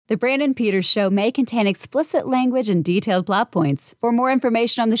The Brandon Peters Show may contain explicit language and detailed plot points. For more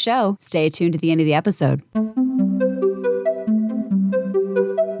information on the show, stay tuned to the end of the episode.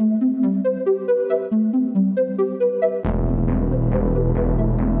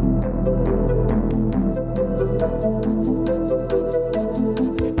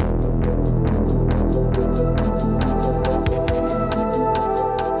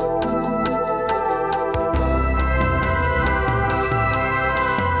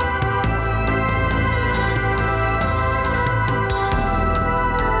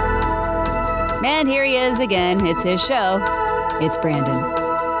 And here he is again. It's his show. It's Brandon.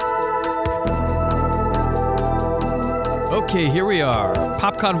 Okay, here we are.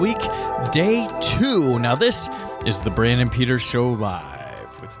 PopCon Week, Day 2. Now this is the Brandon Peters Show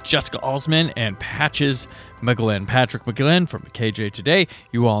Live with Jessica Alsman and Patrick McGlinn from KJ Today.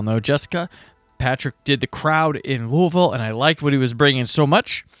 You all know Jessica. Patrick did the crowd in Louisville, and I liked what he was bringing so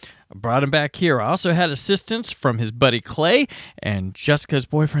much. I brought him back here. I also had assistance from his buddy Clay and Jessica's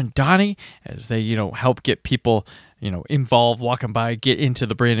boyfriend Donnie as they, help get people, involved, walking by, get into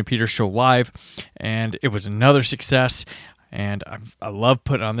the Brandon Peters Show Live. And it was another success. And I love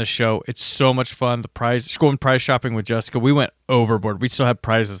putting on this show. It's so much fun. Going prize shopping with Jessica, we went overboard. We still have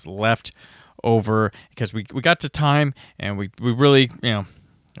prizes left over because we got to time and we really, I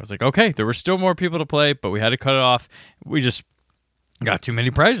was like, okay, there were still more people to play, but we had to cut it off. We just got too many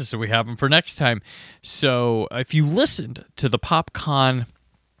prizes, so we have them for next time. So if you listened to the PopCon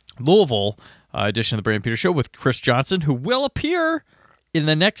Louisville edition of the Brandon Peters Show with Chris Johnson, who will appear in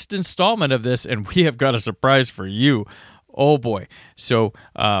the next installment of this, and we have got a surprise for you. Oh boy. So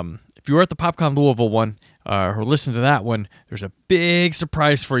if you were at the PopCon Louisville one, or listen to that one, there's a big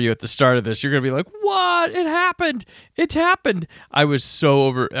surprise for you at the start of this. You're going to be like, what? It happened. It happened. I was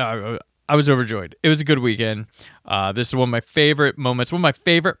overjoyed. It was a good weekend. This is one of my favorite moments, one of my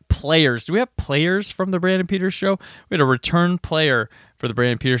favorite players. Do we have players from the Brandon Peters Show? We had a return player for the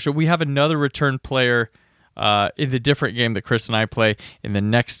Brandon Peters Show. We have another return player in the different game that Chris and I play in the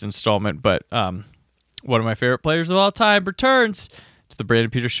next installment. But one of my favorite players of all time returns to the Brandon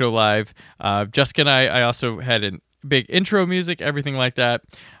Peters Show Live. Jessica and I also had a big intro music, everything like that.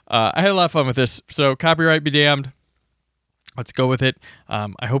 I had a lot of fun with this. So copyright be damned. Let's go with it.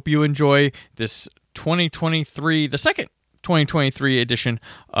 I hope you enjoy this 2023, the second 2023 edition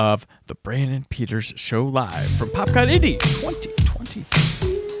of the Brandon Peters Show Live from PopCon Indy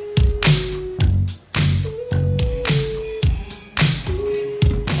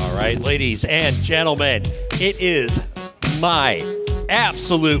 2023. All right, ladies and gentlemen, it is my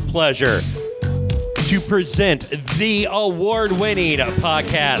absolute pleasure to present the award-winning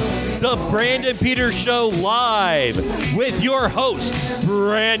podcast, The Brandon Peters Show Live, with your host,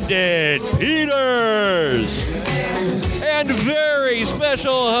 Brandon Peters, and very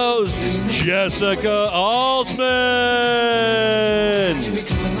special host, Jessica Alsman.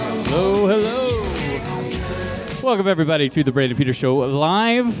 Hello. Welcome, everybody, to The Brandon Peters Show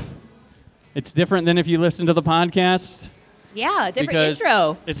Live. It's different than if you listen to the podcast. Yeah, different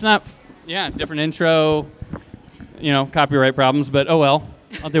intro. It's not... Yeah, different intro, copyright problems, but oh well,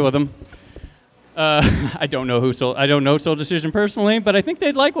 I'll deal with them. I don't know Soul Decision personally, but I think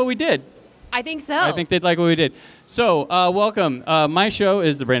they'd like what we did. I think so. I think they'd like what we did. So, welcome. My show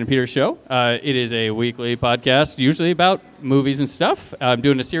is The Brandon Peters Show. It is a weekly podcast, usually about movies and stuff. I'm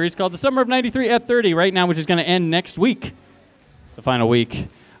doing a series called The Summer of 93 at 30 right now, which is going to end next week, the final week,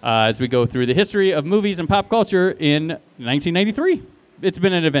 as we go through the history of movies and pop culture in 1993. It's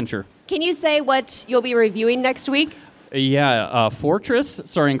been an adventure. Can you say what you'll be reviewing next week? Yeah, Fortress,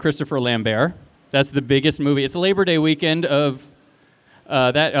 starring Christopher Lambert. That's the biggest movie. It's a Labor Day weekend of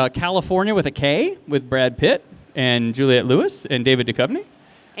California with a K, with Brad Pitt and Juliette Lewis and David Duchovny.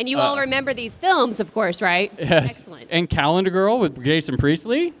 And you all remember these films, of course, right? Yes. Excellent. And Calendar Girl with Jason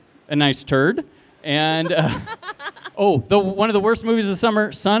Priestley, a nice turd. And, one of the worst movies of the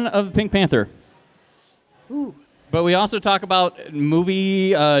summer, Son of the Pink Panther. Ooh. But we also talk about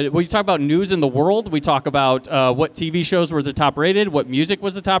we talk about news in the world. We talk about what TV shows were the top rated, what music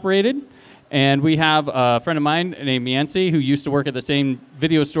was the top rated. And we have a friend of mine named Yancey who used to work at the same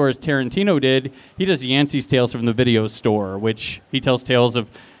video store as Tarantino did. He does Yancey's Tales from the Video Store, which he tells tales of,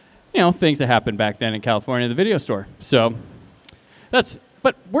 things that happened back then in California, the video store. So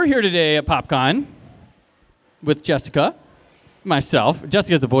but we're here today at PopCon with Jessica, myself.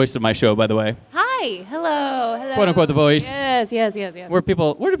 Jessica's the voice of my show, by the way. Hi. Hello. Quote unquote the voice. Yes. Where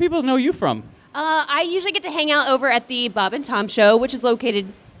do people know you from? I usually get to hang out over at the Bob and Tom Show, which is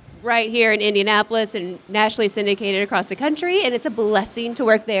located right here in Indianapolis and nationally syndicated across the country. And it's a blessing to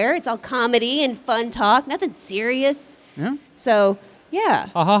work there. It's all comedy and fun talk, nothing serious. Yeah. So Yeah.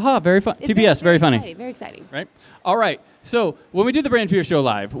 Ha ha ha, very fun. It's TBS, very funny. Exciting, very exciting. Right? All right. So when we do the Brandon Peters Show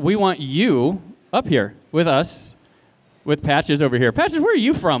live, we want you up here with us, with Patches over here. Patches, where are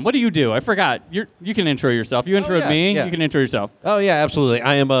you from? What do you do? I forgot. You can intro yourself. You introed me. yeah. You can intro yourself. Oh, yeah, absolutely.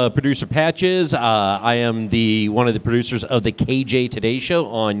 I am a producer, Patches. I am one of the producers of the KJ Today Show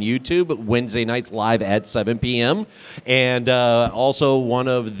on YouTube, Wednesday nights live at 7 p.m., and also one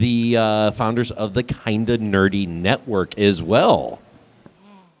of the founders of the Kinda Nerdy Network as well.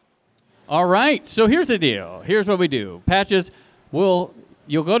 All right. So here's the deal. Here's what we do. Patches, you'll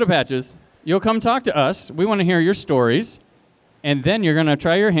go to Patches. You'll come talk to us. We want to hear your stories. And then you're going to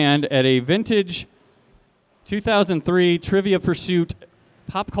try your hand at a vintage 2003 Trivia Pursuit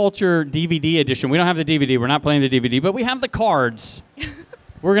Pop Culture DVD edition. We don't have the DVD. We're not playing the DVD, but we have the cards.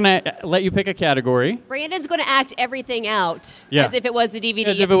 We're going to let you pick a category. Brandon's going to act everything out Yeah. as if it was the DVD.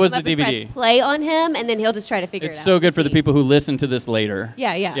 As if it was the DVD. Press play on him, and then he'll just try to figure it out. It's so good for the See. people who listen to this later.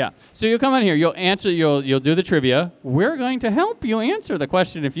 Yeah. Yeah. So you'll come on here. You'll answer. You'll do the trivia. We're going to help you answer the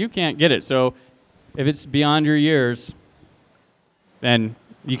question if you can't get it. So if it's beyond your years, then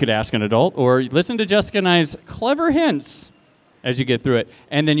you could ask an adult or listen to Jessica and I's clever hints as you get through it,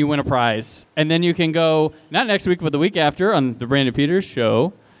 and then you win a prize. And then you can go not next week, but the week after on the Brandon Peters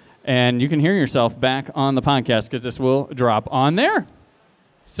Show, and you can hear yourself back on the podcast because this will drop on there.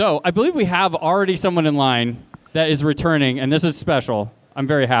 So I believe we have already someone in line that is returning, and this is special. I'm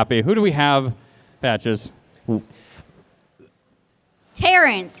very happy. Who do we have, Patches?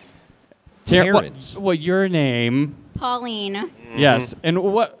 Terrence. Terrence. Well, your name. Pauline. Yes. And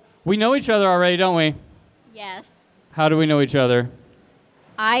what? We know each other already, don't we? Yes. How do we know each other?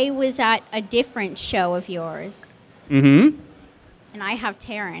 I was at a different show of yours, Mm-hmm. and I have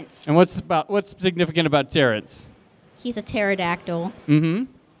Terrence. And what's significant about Terrence? He's a pterodactyl. Mm-hmm.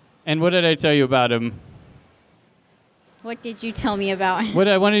 And what did I tell you about him? What did you tell me about him? What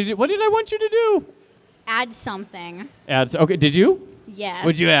did I want you to do? Add something. Okay, did you? Yes.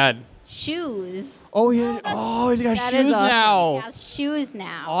 What'd you add? Shoes. Oh, yeah. Oh, he's got that shoes is awesome. now. He has shoes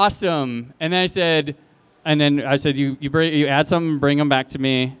now. Awesome. And then I said, you add something, bring them back to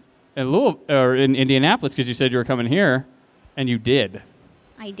me in in Indianapolis because you said you were coming here, and you did.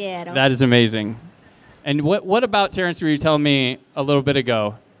 I did. That is amazing. And what about Terrence were you telling me a little bit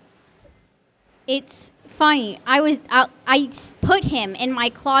ago? It's funny. I put him in my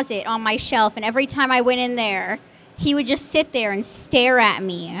closet on my shelf, and every time I went in there, he would just sit there and stare at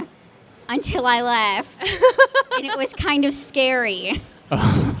me until I left. And it was kind of scary.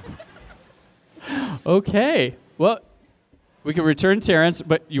 Okay. Well, we can return Terrence,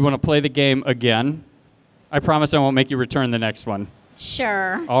 but you want to play the game again? I promise I won't make you return the next one.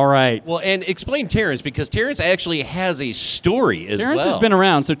 Sure. All right. Well, and explain Terrence, because Terrence actually has a story as Terrence well. has been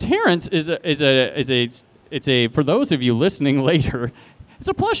around. So Terrence is a for those of you listening later, it's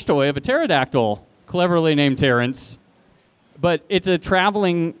a plush toy of a pterodactyl, cleverly named Terrence. But it's a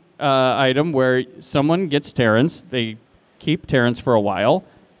traveling item where someone gets Terrence, they keep Terrence for a while,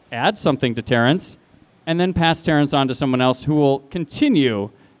 add something to Terrence, and then pass Terrence on to someone else who will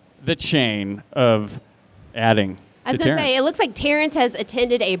continue the chain of adding. I was going to say, it looks like Terrence has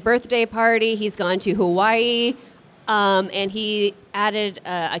attended a birthday party. He's gone to Hawaii, and he added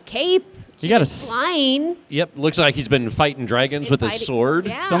a cape. You got flying. Yep, looks like he's been fighting dragons with his sword.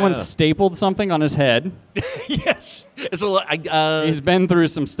 Yeah. Someone stapled something on his head. Yes, it's He's been through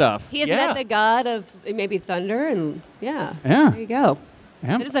some stuff. He has Yeah. met the god of maybe thunder, and Yeah. there you go.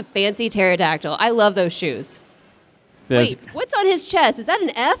 Yeah. It is a fancy pterodactyl. I love those shoes. There's- Wait, what's on his chest? Is that an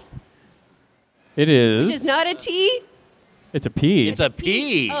F? It is. Which is not a T? It's a P. It's a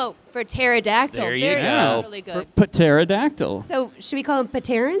P. Oh, for pterodactyl. There you Very go. good. Really good. Pterodactyl. So should we call him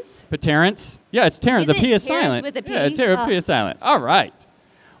Paterence? Terrence? Yeah, it's Terrence. Is The P it is Terrence silent. with a P? Yeah, P is silent. All right.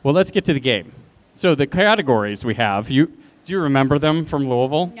 Well, let's get to the game. So the categories we have, do you remember them from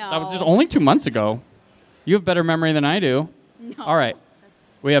Louisville? No. That was just only 2 months ago. You have better memory than I do. No. All right.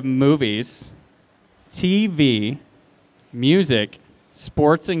 We have movies, TV, music,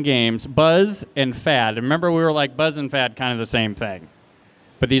 sports and games, buzz, and fad. Remember, we were like buzz and fad kind of the same thing.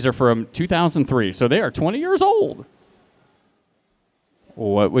 But these are from 2003, so they are 20 years old.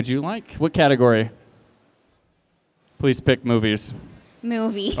 What would you like? What category? Please pick movies.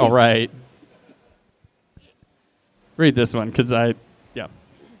 Movies. All right. Read this one, because yeah.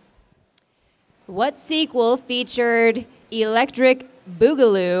 What sequel featured Electric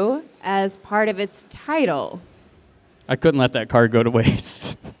Boogaloo as part of its title? I couldn't let that card go to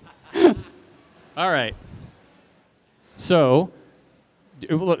waste. All right. So,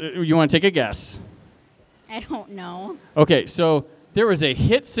 you want to take a guess? I don't know. Okay, so there was a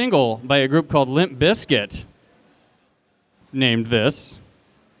hit single by a group called Limp Bizkit named this.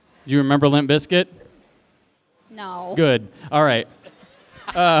 Do you remember Limp Bizkit? No. Good. All right.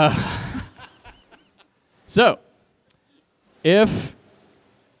 So, if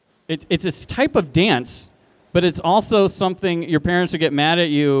it's a type of dance, but it's also something your parents would get mad at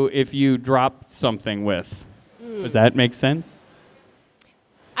you if you drop something with. Does that make sense?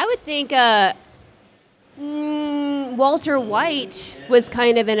 I would think Walter White was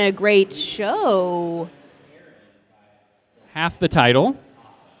kind of in a great show. Half the title.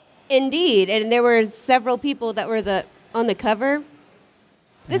 Indeed, and there were several people that were on the cover.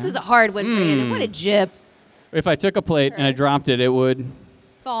 This is a hard one, Brandon. What a jip. If I took a plate and I dropped it, it would...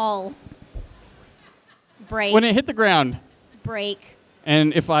 Fall. Break. When it hit the ground. Break.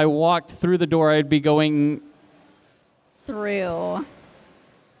 And if I walked through the door, I'd be going... Through.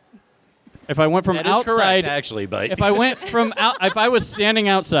 If I went from That is outside... correct, actually, but... If I went from if I was standing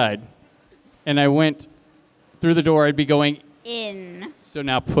outside and I went through the door, I'd be going... In. So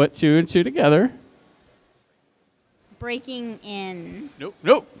now put 2 and 2 together. Breaking in.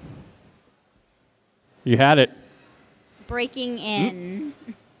 Nope. You had it. Breaking in.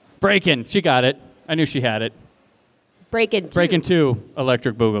 Breaking. She got it. I knew she had it. Breaking 2. Breaking 2,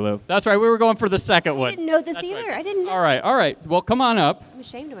 Electric Boogaloo. That's right. We were going for the second I one. didn't know this That's either. right. I didn't know. All right. Well, come on up. I'm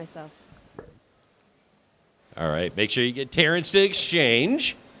ashamed of myself. All right, make sure you get Terrence to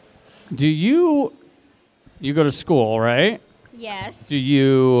exchange. Do you go to school, right? Yes. Do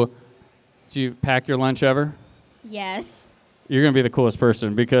you pack your lunch ever? Yes. You're going to be the coolest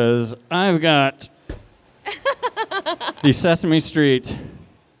person because I've got the Sesame Street.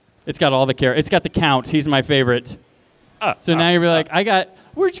 It's got all the It's got the Count. He's my favorite. So now you're like,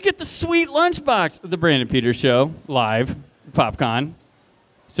 where'd you get the sweet lunchbox? The Brandon Peters Show, live, PopCon.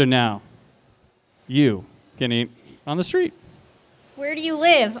 So now, you can eat on the street. Where do you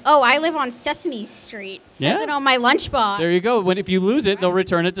live? Oh, I live on Sesame Street. Says it on my lunchbox. There you go. If you lose it, they'll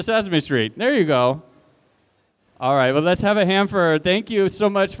return it to Sesame Street. There you go. All right, well, let's have a hand for her. Thank you so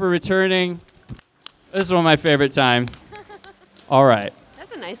much for returning. This is one of my favorite times. All right.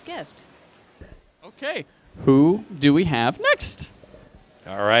 That's a nice gift. Okay. Who do we have next?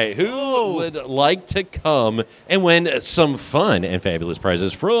 All right, who would like to come and win some fun and fabulous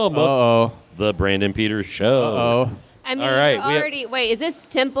prizes from the Brandon Peters Show? I mean, All right, wait, is this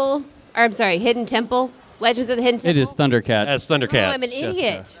Temple? Or I'm sorry, Hidden Temple? Legends of the Hidden Temple? It is Thundercats. That's Thundercats. Oh, I'm an idiot.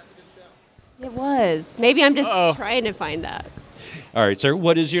 Jessica. It was. Maybe I'm just trying to find that. All right, sir,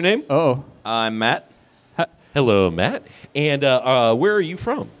 what is your name? I'm Matt. Hello, Matt. And where are you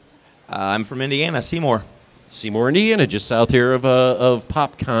from? I'm from Indiana, Seymour. Seymour, Indiana, just south here of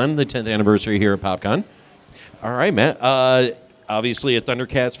PopCon, the 10th anniversary here at PopCon. All right, Matt. Obviously a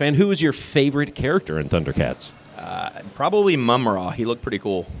Thundercats fan. Who is your favorite character in Thundercats? Probably Mumra. He looked pretty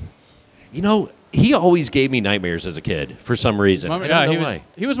cool. You know, he always gave me nightmares as a kid for some reason. I don't know why.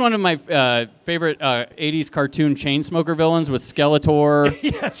 He was one of my favorite 80s cartoon chain smoker villains with Skeletor.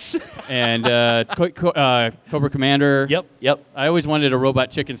 Yes. And Cobra Commander. Yep. I always wanted a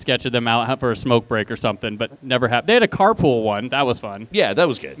Robot Chicken sketch of them out for a smoke break or something, but never happened. They had a carpool one. That was fun. Yeah, that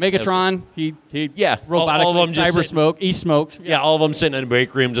was good. Megatron, he robotically all of them just cyber smoke, e-smoke. Yeah, all of them sitting in the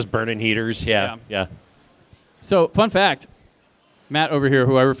break room just burning heaters. Yeah. So, fun fact, Matt over here,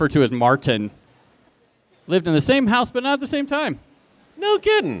 who I refer to as Martin, lived in the same house but not at the same time. No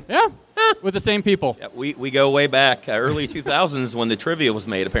kidding. Yeah, with the same people. Yeah, we go way back, early 2000s when the trivia was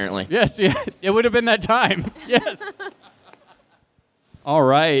made, apparently. Yes, it would have been that time. Yes. All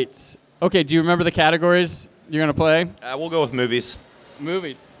right. Okay, do you remember the categories you're going to play? We'll go with movies.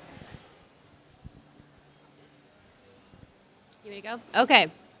 Movies. You ready to go?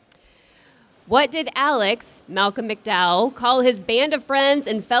 Okay. What did Alex, Malcolm McDowell, call his band of friends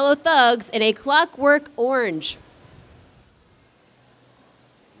and fellow thugs in A Clockwork Orange?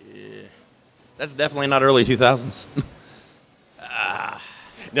 That's definitely not early 2000s.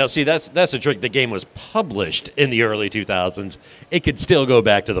 Now, see, that's the trick. The game was published in the early 2000s. It could still go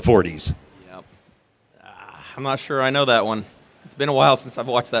back to the 40s. Yep. I'm not sure I know that one. It's been a while since I've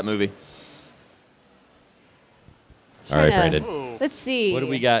watched that movie. All right, Brandon. Let's see. What do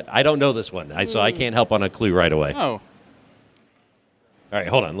we got? I don't know this one, so I can't help on a clue right away. Oh. All right,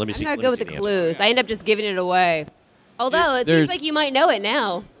 hold on. Let me see. I'm going to go with the clues. I end up just giving it away. Although, it seems like you might know it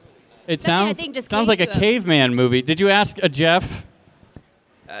now. It Something I sounds think just sounds came like a to him. caveman movie. Did you ask a Jeff?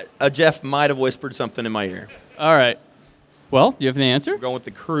 Jeff might have whispered something in my ear. All right. Well, do you have the answer? We're going with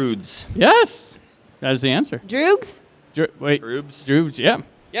the Croods. Yes. That is the answer. Droogs? Wait. Droobs? Droogs, yeah.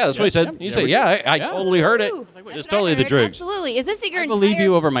 Yeah, that's what he said. You said, I totally heard it. It's totally the Droogs. Absolutely. Is this your I entire... believe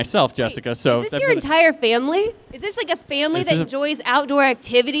you over myself, Jessica. So Is this your entire family? Is this like a family This that is a- enjoys outdoor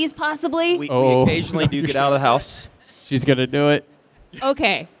activities, possibly? We Oh. occasionally do get out of the house. She's going to do it.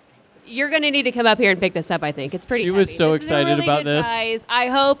 Okay. You're going to need to come up here and pick this up, I think. It's pretty She heavy. was so This is a excited really about good this. prize, I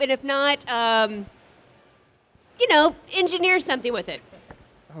hope. And if not, engineer something with it.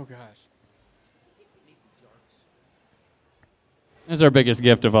 Oh, gosh. This is our biggest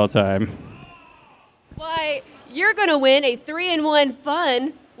gift of all time. Why, you're going to win a 3-in-1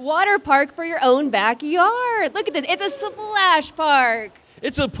 fun water park for your own backyard. Look at this. It's a splash park.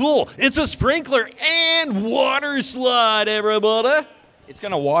 It's a pool. It's a sprinkler and water slide, everybody. It's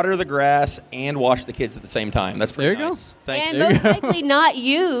going to water the grass and wash the kids at the same time. That's pretty There you nice. go. Thank And you. most likely not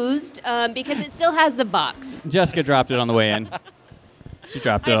used because it still has the box. Jessica dropped it on the way in. She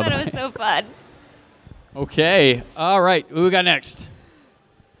dropped it I on thought the it way was so fun. Okay. All right. Who we got next?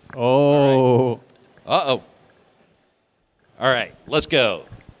 Oh. Uh-oh. All right, let's go.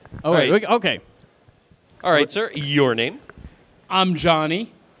 Oh, wait. Right. Okay. All right, sir, your name? I'm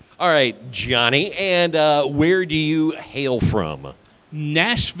Johnny. All right, Johnny, and where do you hail from?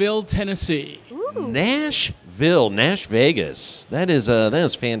 Nashville, Tennessee. Nashville, Nash Vegas. That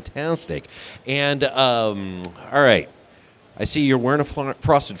is fantastic. And all right, I see you're wearing a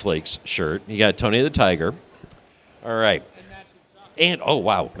Frosted Flakes shirt. You got Tony the Tiger. All right, and oh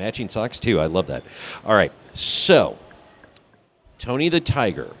wow, matching socks too. I love that. All right, so Tony the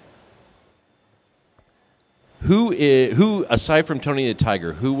Tiger. Who aside from Tony the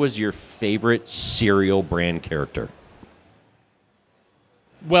Tiger, who was your favorite cereal brand character?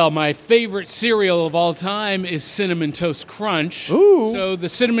 Well, my favorite cereal of all time is Cinnamon Toast Crunch. Ooh. So the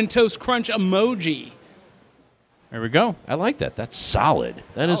Cinnamon Toast Crunch emoji. There we go. I like that. That's solid.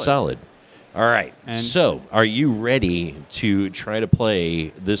 That is solid. All right. And- so, are you ready to try to play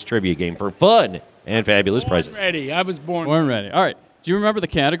this trivia game for fun and fabulous prizes? Ready. I was born. We're ready. All right. Do you remember the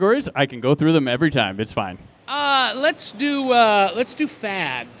categories? I can go through them every time. It's fine. Let's do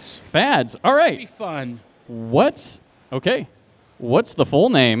fads. Fads. All Be right. fun. What's the full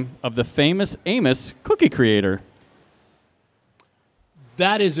name of the famous Amos cookie creator?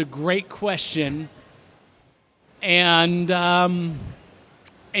 That is a great question. And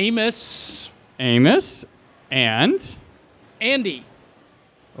Amos, Amos and Andy.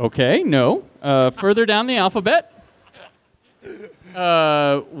 okay, no. Further down the alphabet.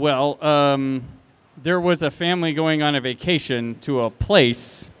 There was a family going on a vacation to a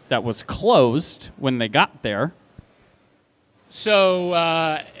place that was closed when they got there. So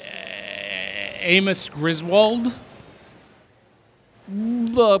Amos Griswold.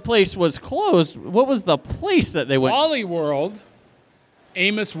 The place was closed. What was the place that they went? Wally World.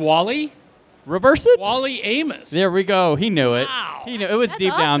 Amos Wally. Reverse it. Wally Amos. There we go. He knew it. Wow. He knew it was That's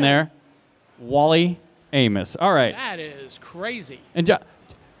deep down awesome. there. Wally Amos. All right. That is crazy. And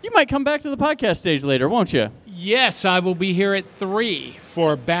you might come back to the podcast stage later, won't you? Yes, I will be here at 3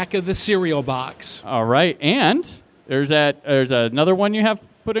 for Back of the Cereal Box. All right. And there's another one you have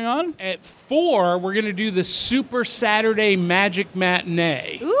putting on. At 4, we're going to do the Super Saturday Magic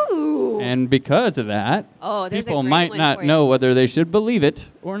Matinee. Ooh. And because of that, Oh, there's a people great might one not for you. know whether they should believe it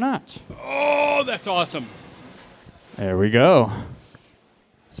or not. Oh, that's awesome. There we go.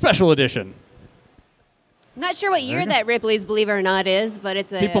 Special edition. I'm not sure what year that Ripley's Believe It or Not is, but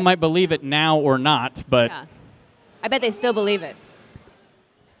it's a... People might believe it now or not, but Yeah. I bet they still believe it.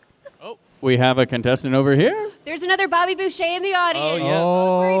 we have a contestant over here. There's another Bobby Boucher in the audience. Oh, yes.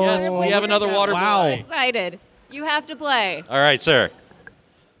 Oh, Yes, we have another water Wow. boy. Excited. You have to play. All right, sir.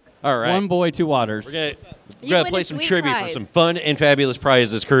 All right. One boy, two waters. We're going You to win play a some sweet trivia prize. for some fun and fabulous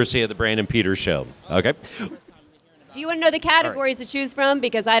prizes courtesy of the Brandon Peters Show. Okay? Do you want to know the categories to choose from?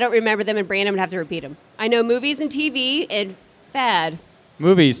 Because I don't remember them, and Brandon would have to repeat them. I know movies and TV and fad.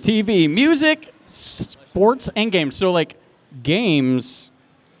 Movies, TV, music, sports, and games. So, like, games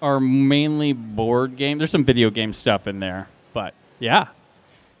are mainly board games. There's some video game stuff in there, but yeah.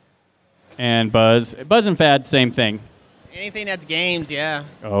 And Buzz and Fad, same thing. Anything that's games, yeah.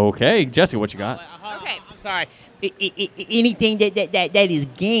 Okay, Jesse, what you got? Okay. I'm sorry. Anything that is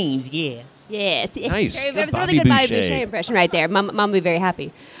games, yeah. Yes. Nice. That Good was a really Bobby good Bobby Boucher. Boucher impression right there. Mom will be very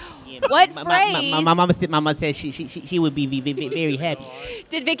happy. What phrase My mama said she would be very happy.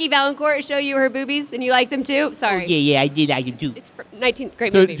 did Vicky Valancourt show you her boobies and you like them too? Sorry. Yeah, I did. I do. It's for 19.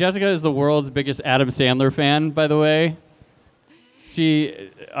 Great So movie. Jessica is the world's biggest Adam Sandler fan, by the way.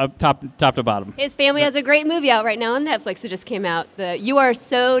 She top to bottom. His family has a great movie out right now on Netflix. It just came out. You Are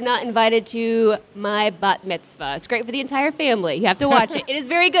So Not Invited to My Bat Mitzvah. It's great for the entire family. You have to watch it. It is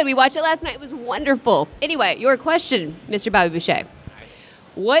very good. We watched it last night. It was wonderful. Anyway, your question, Mr. Bobby Boucher.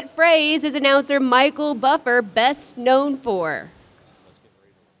 What phrase is announcer Michael Buffer best known for?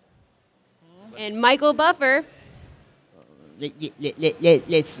 And Michael Buffer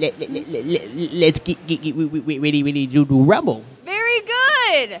let's get ready to do rumble. Very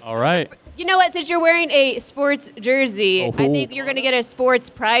good. All right. You know what? Since you're wearing a sports jersey, I think you're going to get a sports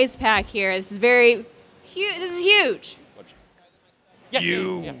prize pack here. This is very huge. This is huge.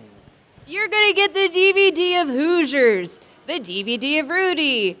 You. You're going to get the DVD of Hoosiers, the DVD of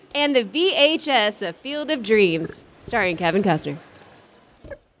Rudy, and the VHS of Field of Dreams, starring Kevin Costner.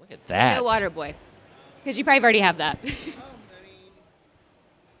 Look at that. No Waterboy. Because you probably already have that.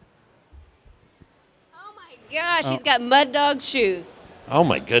 Oh my gosh, he's got Mud Dog shoes. Oh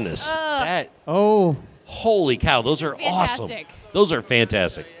my goodness. That. Oh. Holy cow! Those are awesome. fantastic. Those are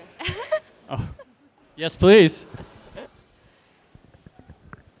fantastic. Yes, please.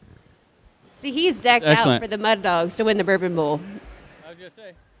 See, he's decked out Excellent. for the Mud Dogs to win the Bourbon Bowl. I was gonna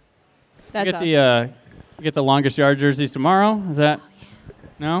say. That's You get awesome. you get the longest yard jerseys tomorrow. Is that?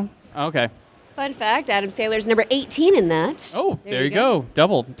 No. Okay. Fun fact, Adam Sandler's number 18 in that. Oh, there you go.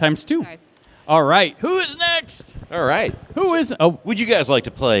 Double times 2. Sorry. All right. Who is next? All right. Who is? Oh, Would you guys like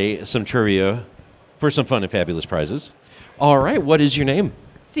to play some trivia for some fun and fabulous prizes? All right. What is your name?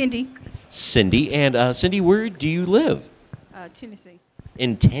 Cindy, Cindy. And Cindy, where do you live? Tennessee.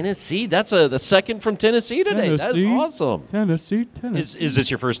 In Tennessee. That's the second from Tennessee today. Tennessee. That's awesome. Tennessee. Is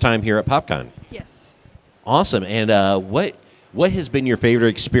this your first time here at PopCon? Yes. Awesome. And what has been your favorite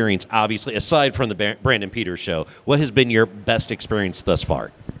experience, obviously, aside from the Brandon Peters show? What has been your best experience thus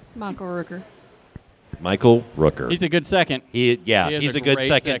far? Michael Rooker. Michael Rooker. He's a good second. He is he's a a good great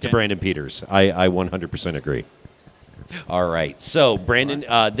second to second. Brandon Peters. I 100% agree. All right. So, Brandon,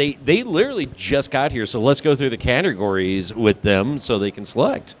 they literally just got here, so let's go through the categories with them so they can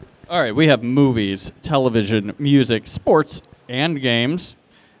select. All right. We have movies, television, music, sports, and games.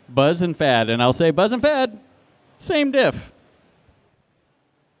 Buzz and fad, and I'll say buzz and fad, same diff.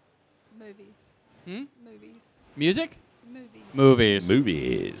 Movies. Movies. Music, Movies. movies.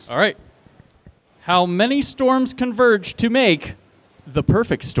 Movies. All right. How many storms converge to make the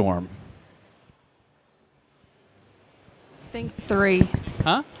perfect storm? I think 3.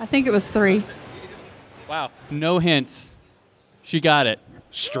 Huh? I think it was 3. Wow. No hints. She got it.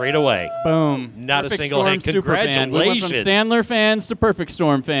 Straight away. Boom. Not a Perfect single Storm hint. superfan. We went from Congratulations. Sandler fans to Perfect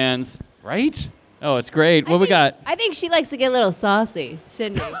Storm fans. Right? Oh, it's great. What we got? I think she likes to get a little saucy,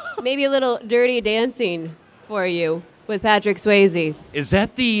 Sydney. Maybe a little dirty dancing for you with Patrick Swayze. Is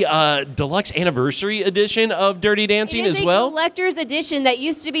that the deluxe anniversary edition of Dirty Dancing It is as a well? collector's edition that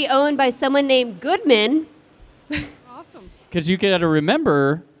used to be owned by someone named Goodman. Awesome. Because you got to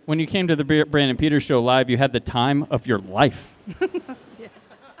remember when you came to the Brandon Peters show live, you had the time of your life.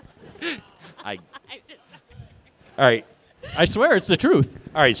 All right. I swear, it's the truth.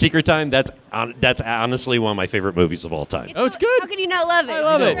 All right, Secret Time, that's honestly one of my favorite movies of all time. Oh, it's good. How can you not love it? I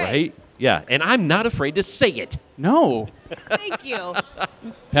love it. Right? Yeah, and I'm not afraid to say it. No. Thank you.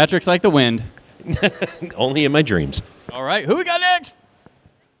 Patrick's like the wind. Only in my dreams. All right, who we got next?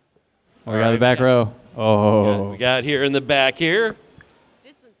 We got right, the back row. Oh. We got here in the back here.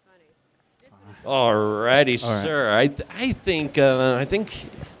 This one's funny. All righty, All right. sir. I think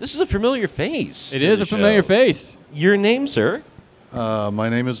this is a familiar face. It to is the a familiar show. face. Your name, sir? My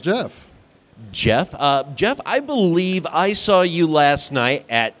name is Jeff. Jeff. Jeff, I believe I saw you last night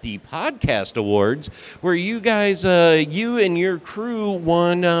at the Podcast Awards, where you guys, you and your crew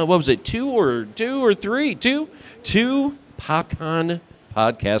won. What was it? Two or three? Two PopCon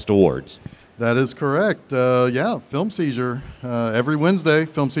Podcast Awards. That is correct. Yeah, Film Seizure. Every Wednesday,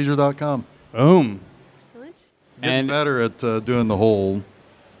 filmseizure.com. Boom. Excellent. Getting And- better at doing the whole,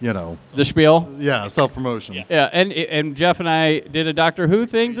 The spiel. yeah, self-promotion. Yeah, and Jeff and I did a Doctor Who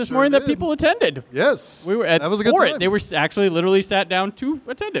thing this sure morning that did. people attended. Yes. We were at that was a good for time. it. They were actually literally sat down to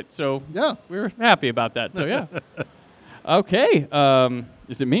attend it. So Yeah. we were happy about that. So yeah. Okay.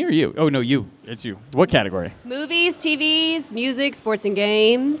 Is it me or you? Oh no, you. It's you. What category? Movies, TVs, music, sports and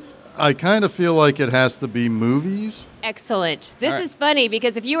games. I kind of feel like it has to be movies. Excellent. This All right. is funny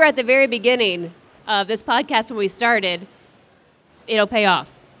because if you were at the very beginning of this podcast when we started, it'll pay off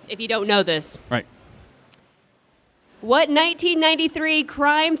if you don't know this. Right. What 1993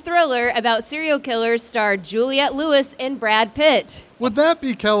 crime thriller about serial killers starred Juliette Lewis and Brad Pitt? Would that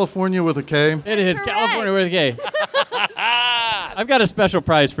be California with a K? It is Correct. California with a K. I've got a special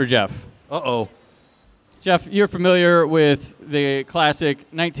prize for Jeff. Uh-oh. Jeff, you're familiar with the classic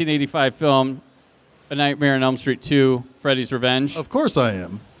 1985 film, A Nightmare on Elm Street 2, Freddy's Revenge. Of course I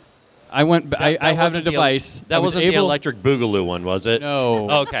am. I went. I have a wasn't the- device. I That was wasn't the able- Electric Boogaloo one, was it? No.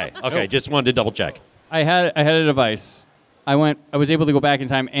 Okay. Just wanted to double check. I had a device. I was able to go back in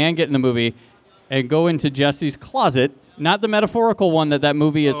time and get in the movie, and go into Jesse's closet, not the metaphorical one that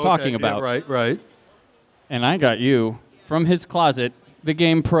movie is Oh, talking okay. about. Yeah, right. And I got you from his closet the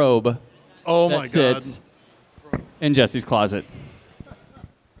game Probe. Oh that my God. sits in Jesse's closet.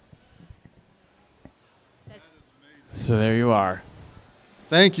 So there you are.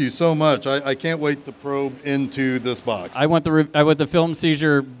 Thank you so much. I can't wait to probe into this box. I want the Film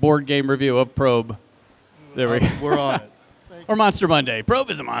Seizure board game review of Probe. There we go. We're on it. Or Monster Monday. Probe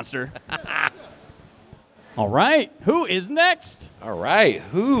is a monster. All right. Who is next? All right.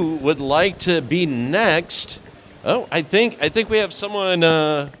 Who would like to be next? Oh, I think we have someone.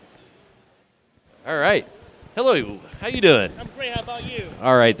 All right. Hello. How you doing? I'm great. How about you?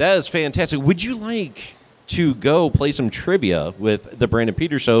 All right. That is fantastic. Would you like to go play some trivia with the Brandon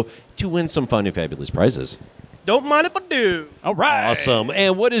Peters Show to win some fun and fabulous prizes? Don't mind if I do. All right. Awesome.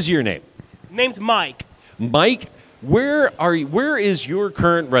 And what is your name? Name's Mike. Mike, where are you? Where is your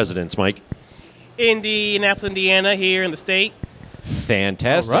current residence, Mike? Indianapolis, Indiana, here in the state.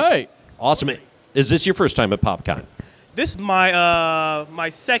 Fantastic. All right. Awesome. Is this your first time at PopCon? This is my my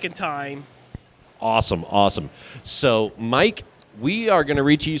second time. Awesome, awesome. So, Mike, we are going to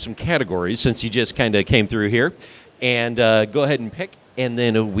read you some categories since you just kind of came through here. And go ahead and pick, and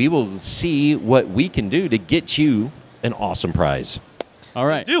then we will see what we can do to get you an awesome prize. All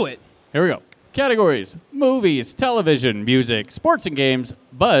right. Do it. Here we go. Categories: movies, television, music, sports and games,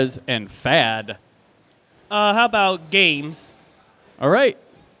 buzz, and fad. How about games? All right.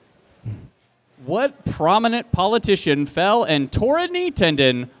 What prominent politician fell and tore a knee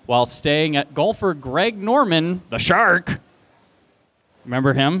tendon while staying at golfer Greg Norman, the Shark?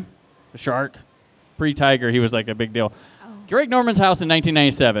 Remember him? The Shark? Pre-Tiger, he was like a big deal. Oh. Greg Norman's house in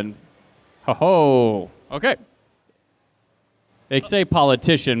 1997. Ho-ho. Okay. They say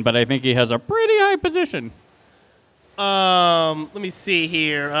politician, but I think he has a pretty high position. Let me see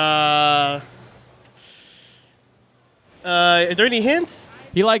here. Is there any hints?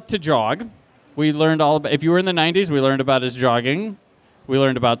 He liked to jog. We learned all about, if you were in the 90s, we learned about his jogging. We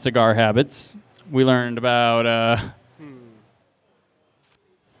learned about cigar habits. We learned about,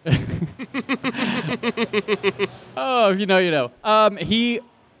 oh, if you know, you know. He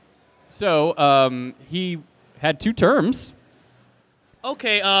had 2 terms.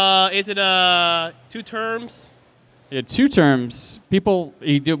 Okay, is it 2 terms? He had 2 terms.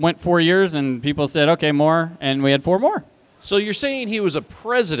 Went 4 years, and people said, okay, more, and we had 4 more. So you're saying he was a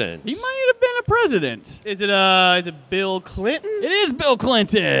president? He might have been a president. Is it Bill Clinton? It is Bill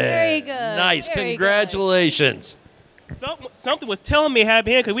Clinton. Very good. Nice. Very Congratulations. Something was telling me it had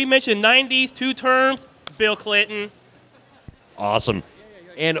been because we mentioned 90s, 2 terms, Bill Clinton. Awesome.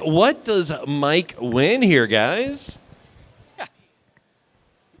 And what does Mike win here, guys?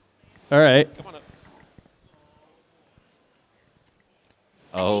 All right. Come on up.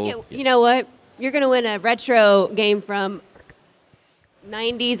 Oh. You know what? You're going to win a retro game from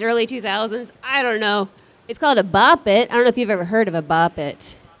 90s, early 2000s. I don't know. It's called a Bop It. I don't know if you've ever heard of a Bop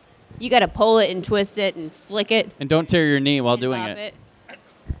It. You got to pull it and twist it and flick it. And don't tear your knee while doing Bop it.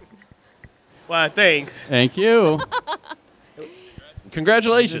 Why, thanks. Thank you.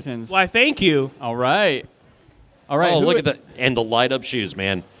 Congratulations. Why, thank you. All right. All right. Oh, look at that. And the light-up shoes,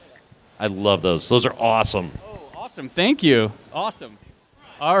 man. I love those. Those are awesome. Oh, awesome. Thank you. Awesome.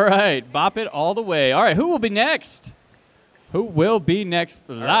 All right. Bop it all the way. All right. Who will be next? Who will be next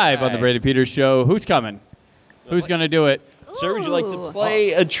live on the Brady Peters Show? Who's coming? Who's going to do it? Sir, would you like to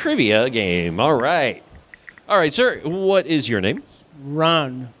play a trivia game? All right. All right, sir. What is your name?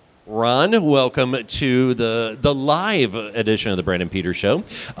 Ron. Ron, welcome to the live edition of the Brandon Peters Show.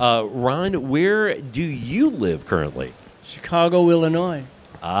 Ron, where do you live currently? Chicago, Illinois.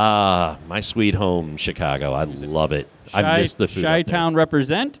 Ah, my sweet home, Chicago. I love it. I miss the food. Chi-Town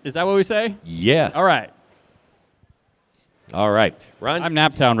represent? Is that what we say? Yeah. All right. All right. Ron? I'm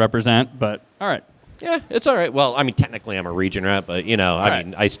Naptown represent, but all right. Yeah, it's all right. Well, I mean, technically I'm a region rep, but, you know, I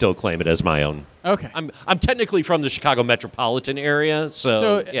mean, I still claim it as my own. Okay. I'm technically from the Chicago metropolitan area,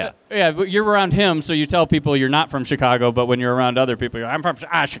 so yeah. Yeah, but you're around him, so you tell people you're not from Chicago, but when you're around other people, you're, I'm from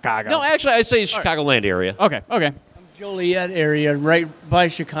Chicago. No, actually, I say Chicagoland area. Okay, okay. Joliet area, right by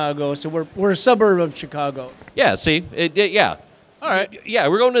Chicago, so we're a suburb of Chicago. Yeah, see? Yeah. All right. Yeah,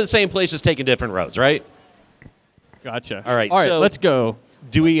 we're going to the same places, taking different roads, right? Gotcha. All right, so let's go.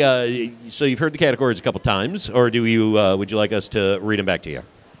 Do we? So you've heard the categories a couple times, or do you? Would you like us to read them back to you?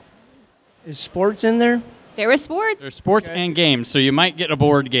 Is sports in there? There were sports. There's sports and games, so you might get a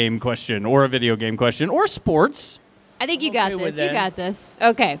board game question or a video game question or sports. I think you got this. You got this.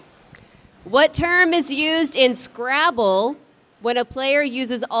 Okay. What term is used in Scrabble when a player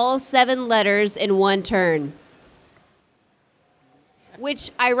uses all 7 letters in one turn? Which,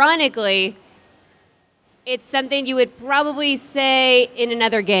 ironically, it's something you would probably say in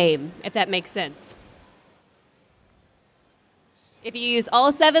another game, if that makes sense. If you use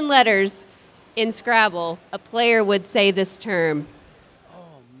all 7 letters in Scrabble, a player would say this term.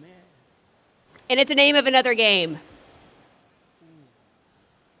 Oh, man. And it's a name of another game.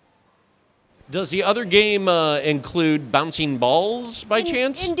 Does the other game include bouncing balls by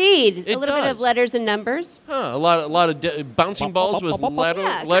chance? Indeed. It a little bit of does. letters and numbers. Huh, a lot of bouncing balls with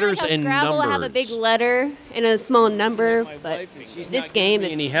Yeah, letters kinda like how and Scrabble numbers. have a big letter and a small number, but this game,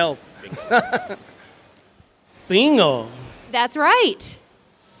 Any it's... help? Bingo. That's right.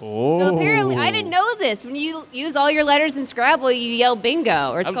 Oh. So apparently, I didn't know this. When you use all your letters in Scrabble, you yell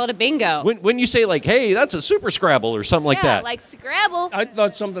bingo, or it's called a bingo. When you say like, "Hey, that's a super Scrabble" or something like yeah, that. like Scrabble. I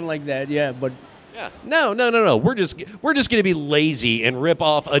thought something like that, yeah, but No. We're just gonna be lazy and rip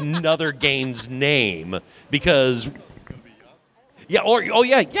off another game's name because. Yeah.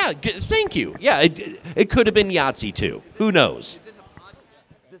 Thank you. Yeah. It could have been Yahtzee too. Who knows?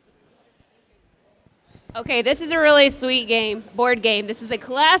 Okay, this is a really sweet game, board game. This is a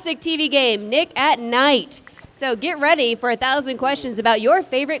classic TV game, Nick at Night. So get ready for 1,000 questions about your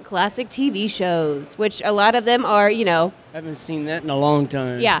favorite classic TV shows, which a lot of them are, haven't seen that in a long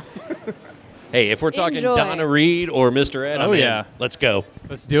time. Yeah. Hey, if we're talking Enjoy. Donna Reed or Mr. Ed, I'm in. yeah. Let's go.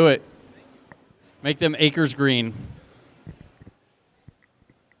 Let's do it. Make them acres green.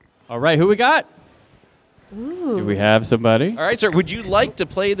 All right, who we got? Ooh. Do we have somebody? All right, sir. Would you like to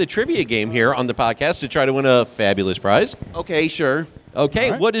play the trivia game here on the podcast to try to win a fabulous prize? Okay, sure. Okay,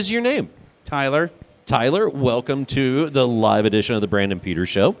 All right. What is your name? Tyler. Tyler, welcome to the live edition of the Brandon Peters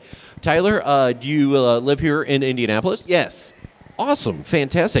Show. Tyler, do you live here in Indianapolis? Yes. Awesome,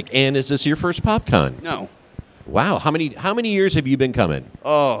 fantastic. And is this your first PopCon? No. Wow, how many years have you been coming?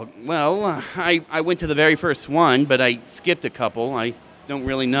 Oh, well, I went to the very first one, but I skipped a couple. I don't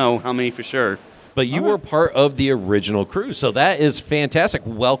really know how many for sure. But you were part of the original crew, so that is fantastic.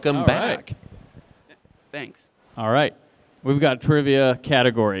 Welcome All back. right. Thanks. All right. We've got trivia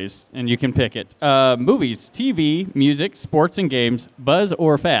categories, and you can pick it. Movies, TV, music, sports and games, buzz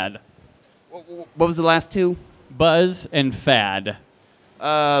or fad? What was the last two? Buzz and fad.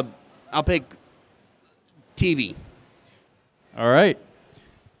 I'll pick TV. All right.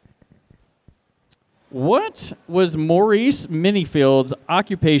 What was Maurice Minifield's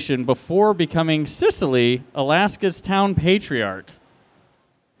occupation before becoming Sicily, Alaska's town patriarch?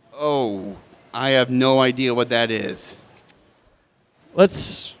 Oh, I have no idea what that is.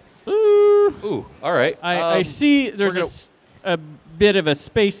 Let's... Ooh, all right. I see there's a bit of a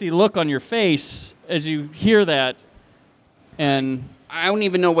spacey look on your face as you hear that, and... I don't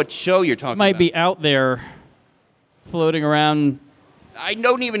even know what show you're talking might about. be out there floating around. I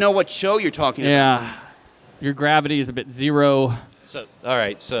don't even know what show you're talking about. Yeah. Your gravity is a bit zero. So, all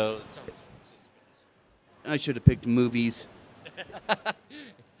right, so... I should have picked movies.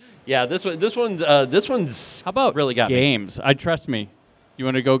 Yeah, this one's How about really got games? Trust me. You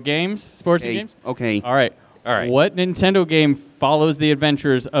want to go games? Sports and games? Okay. All right. All right. What Nintendo game follows the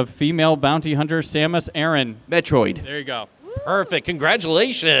adventures of female bounty hunter Samus Aran? Metroid. There you go. Perfect.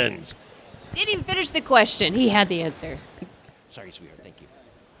 Congratulations. Didn't even finish the question. He had the answer. Sorry, sweetheart. Thank you.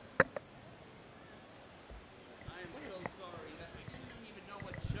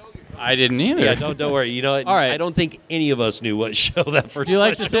 I didn't either. Yeah, don't worry. You know what? All right. I don't think any of us knew what show that first Do you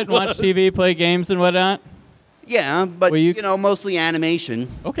like to question sit and watch was. TV, play games, and whatnot? Yeah, but Well, you know, mostly animation.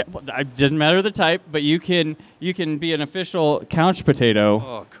 Okay, well, it doesn't matter the type, but you can be an official couch potato.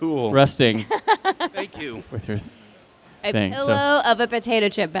 Oh, cool. Resting Thank you. with your A thing. pillow of a potato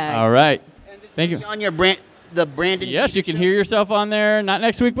chip bag. All right. Thank you. On your the Brandon. Yes, you can hear yourself on there. Not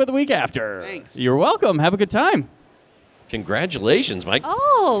next week, but the week after. Thanks. You're welcome. Have a good time. Congratulations, Mike.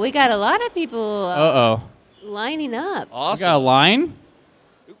 Oh, we got a lot of people Uh-oh. lining up. We Awesome. got a line?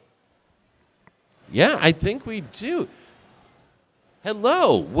 Yeah, I think we do.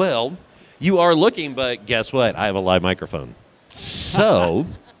 Hello. Well, you are looking, but guess what? I have a live microphone. So,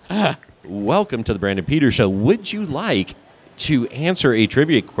 welcome to the Brandon Peters Show. Would you like to answer a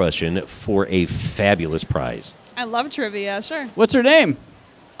trivia question for a fabulous prize? I love trivia, sure. What's her name?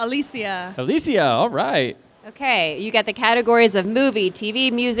 Alicia. Alicia. All right. Okay, you got the categories of movie,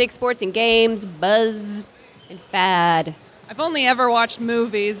 TV, music, sports and games, buzz, and fad. I've only ever watched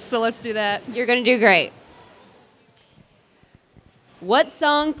movies, so let's do that. You're going to do great. What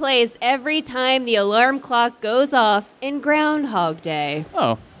song plays every time the alarm clock goes off in Groundhog Day?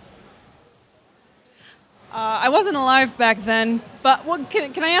 Oh. I wasn't alive back then, but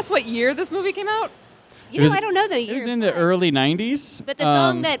can I ask what year this movie came out? You know, I don't know the It year. was in the early 90s. But the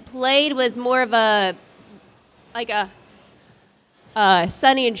song that played was more of a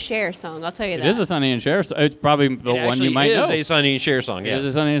Sonny and Cher song. I'll tell you It that. is a Sonny and Cher song. It's probably the It one you actually might is know. a Sonny and Cher song, It yes. is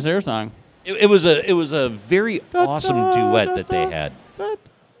a Sonny and Cher song. It was a very awesome duet that they had.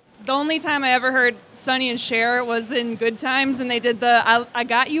 The only time I ever heard Sonny and Cher was in Good Times, and they did the I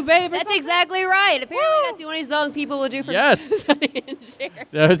Got You, Babe. That's exactly right. Apparently, that's the only song people will do for Yes. Sonny and Cher.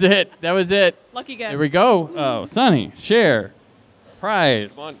 That was it. That was it. Lucky guess. Here we go. Oh, Sonny, Cher, prize.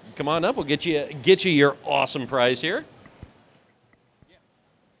 Come on up. We'll get you your awesome prize here.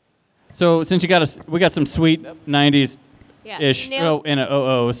 So since we got some sweet 90s ish you nailed-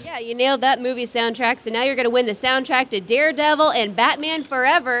 OOs. Yeah, you nailed that movie soundtrack, so now you're going to win the soundtrack to Daredevil and Batman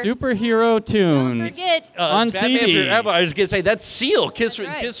Forever. Superhero tunes. Don't forget. On Batman CD. Forever. I was gonna say that's Seal. Kiss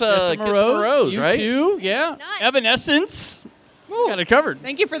right. Kiss a Rose, right? U2, yeah. Evanescence. Got it covered.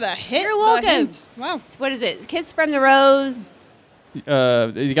 Thank you for the hit. You're welcome. the hint. Wow. What is it? Kiss from the Rose.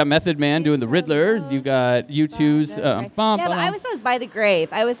 You got Method Man doing the Riddler. You got U2's. Yeah, but I always thought it was By the Grave.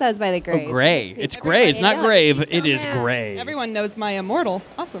 Oh, Gray. It's Gray. It's not Grave. It is Gray. Everyone knows my Immortal.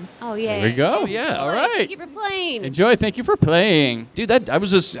 Awesome. Oh, yeah. There we go. Oh, yeah. All right. Thank you for playing. Enjoy. Thank you for playing. Dude,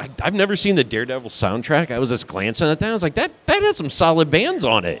 I've never seen the Daredevil soundtrack. I was just glancing at that. I was like, that has some solid bands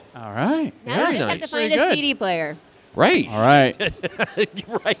on it. All right. Now we just have to find a CD player. Right. All right.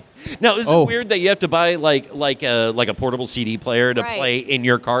 Right. Now, is it weird that you have to buy like a portable CD player to Right. play in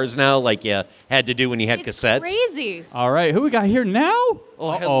your cars now, like you had to do when you had cassettes? Crazy. All right. Who we got here now?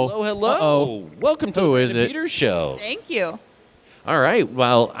 Oh, hello. Uh-oh. Welcome to Who the is Brandon it? Peters Show. Thank you. All right.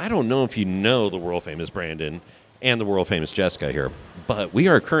 Well, I don't know if you know the world-famous Brandon and the world-famous Jessica here, but we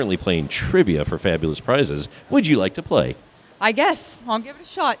are currently playing trivia for fabulous prizes. Would you like to play? I guess. I'll give it a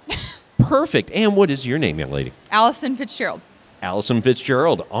shot. Perfect. And what is your name, young lady? Allison Fitzgerald. Allison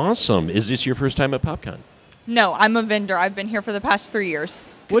Fitzgerald. Awesome. Is this your first time at PopCon? No, I'm a vendor. I've been here for the past 3 years.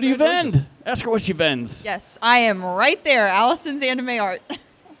 What do you vend? Ask her what she vends. Yes, I am right there. Allison's anime art.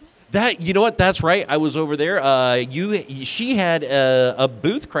 You know what? That's right. I was over there. She had a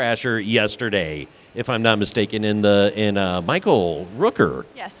booth crasher yesterday, if I'm not mistaken, in Michael Rooker.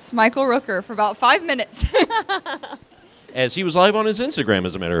 Yes, Michael Rooker for about 5 minutes. As he was live on his Instagram,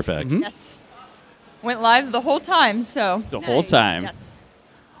 as a matter of fact. Yes. Went live the whole time, so. The whole time. Yes.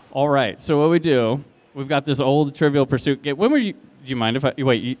 All right. So what we do, we've got this old Trivial Pursuit game. When were you? Do you mind if I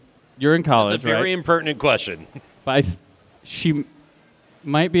wait? You're in college, That's a very right? impertinent question. But she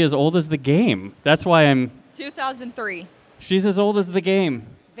might be as old as the game. That's why I'm. 2003. She's as old as the game.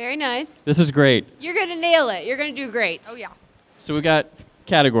 Very nice. This is great. You're going to nail it. You're going to do great. Oh, yeah. So we got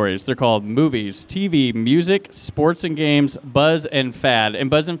categories. They're called movies, TV, music, sports and games, buzz, and fad. And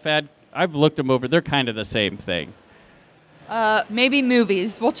buzz and fad, I've looked them over. They're kind of the same thing. Maybe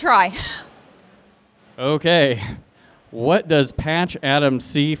movies. We'll try. Okay. What does Patch Adams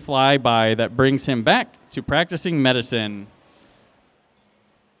see fly by that brings him back to practicing medicine?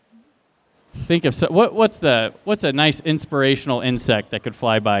 Think of what's a nice inspirational insect that could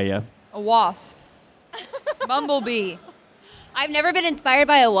fly by you? A wasp. Bumblebee. I've never been inspired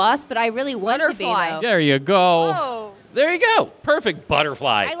by a wasp, but I really want to be, though. There you go. Oh. There you go. Perfect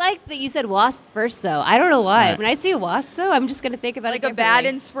butterfly. I like that you said wasp first, though. I don't know why. Right. When I see a wasp, though, I'm just going to think about Like it a bad differently.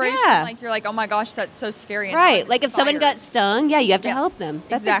 inspiration. Yeah. Like you're like, oh my gosh, that's so scary. And Right. I'm Like if someone inspired. got stung, yeah, you have to Yes, help them.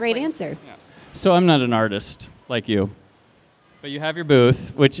 That's exactly. a great answer. So I'm not an artist like you. But you have your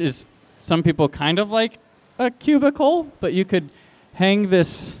booth, which is some people kind of like a cubicle, but you could hang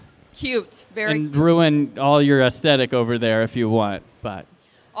this Cute. Very and cute. ruin all your aesthetic over there if you want. But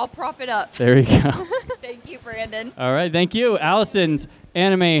I'll prop it up. there you go. Thank you, Brandon. All right, thank you. Allison's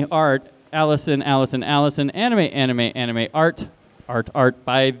anime art. Allison, anime art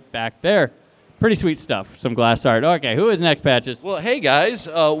by back there. Pretty sweet stuff. Some glass art. Okay, who is next, Patches? Well, hey, guys.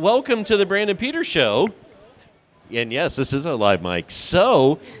 Welcome to the Brandon Peters Show. And yes, this is a live mic.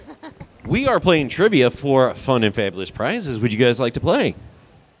 So we are playing trivia for fun and fabulous prizes. Would you guys like to play?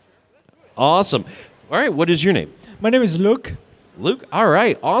 Awesome. All right, what is your name? My name is Luke. Luke? All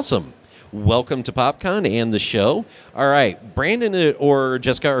right, awesome. Welcome to PopCon and the show. All right, Brandon or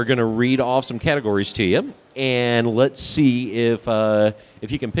Jessica are going to read off some categories to you, and let's see if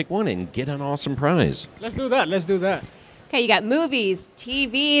you can pick one and get an awesome prize. Let's do that. Okay, you got movies,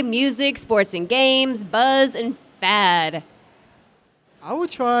 TV, music, sports and games, buzz, and fad. I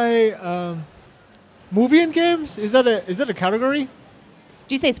would try movie and games. Is that a category?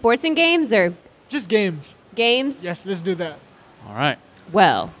 Did you say sports and games or Just games. games? Yes, let's do that. All right.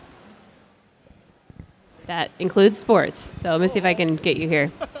 Well, that includes sports. So let me see if I can get you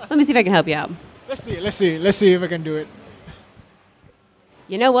here. Let me see if I can help you out. Let's see if I can do it.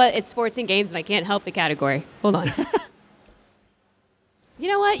 You know what? It's sports and games, and I can't help the category. Hold on. You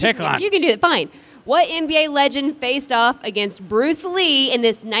know what? Pick one. You can do it. Fine. What NBA legend faced off against Bruce Lee in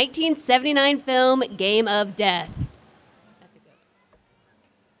this 1979 film, Game of Death?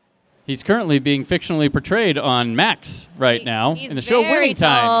 He's currently being fictionally portrayed on Max now in the show Winning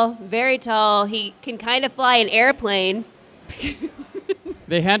Time. Very tall. He can kind of fly an airplane.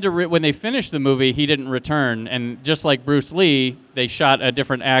 They had to when they finished the movie, he didn't return, and just like Bruce Lee, they shot a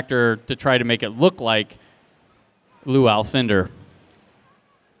different actor to try to make it look like Lou Alcindor.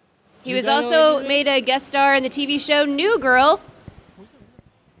 He was also made a guest star in the TV show New Girl.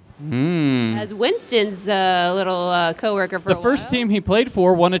 As Winston's little coworker for the first team he played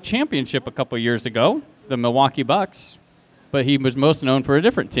for won a championship a couple years ago, the Milwaukee Bucks, but he was most known for a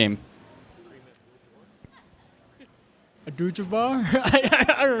different team. Abdul-Jabbar?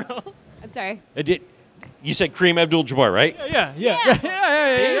 I don't know. I'm sorry. You said Kareem Abdul-Jabbar, right? Yeah.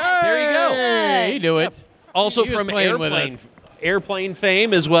 There you go. He knew it. Also from airplane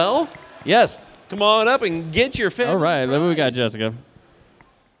fame as well. Yes. Come on up and get your family. All right, then we got Jessica.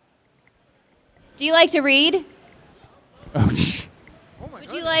 Do you like to read? Oh,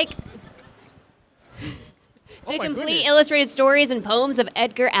 Would you like the complete illustrated stories and poems of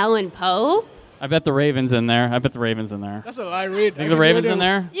Edgar Allan Poe? I bet the Raven's in there. That's a lie read. Think the Raven's in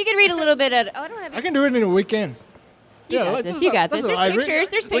there? You can read a little bit of. I can do it in a weekend. You got this. There's pictures. There's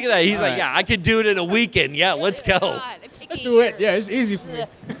pictures. Look at that. He's like, yeah, I could do it in a weekend. Yeah, let's go. Let's do it. Yeah, it's easy for me.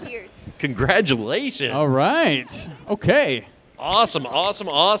 Congratulations. All right. Okay. Awesome.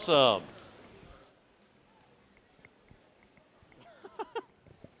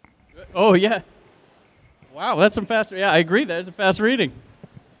 Oh, yeah. Wow, that's some fast. Yeah, I agree. That is a fast reading.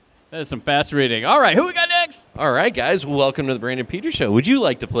 That is some fast reading. All right, who we got next? All right, guys, welcome to the Brandon Peters Show. Would you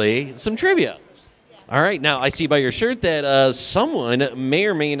like to play some trivia? All right, now I see by your shirt that someone may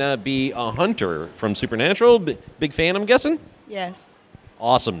or may not be a hunter from Supernatural. Big fan, I'm guessing? Yes.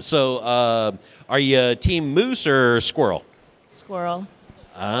 Awesome. So are you team moose or squirrel? Squirrel.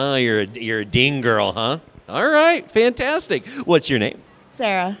 Ah, you're a ding girl, huh? All right, fantastic. What's your name?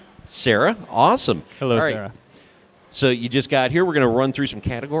 Sarah. Sarah, awesome. Hello, All right. Sarah. So you just got here. We're going to run through some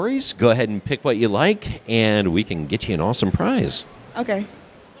categories. Go ahead and pick what you like, and we can get you an awesome prize. Okay.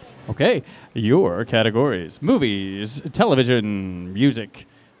 Okay, your categories: movies, television, music,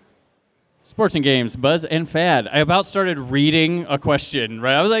 sports and games, buzz and fad. I about started reading a question,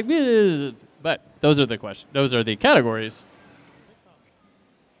 right? I was like, but those are the questions. Those are the categories.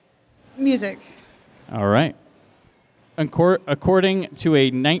 Music. All right. According to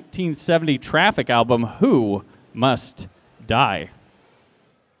a 1970 Traffic album, who must die?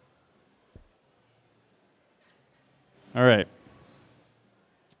 All right.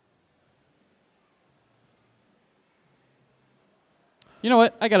 You know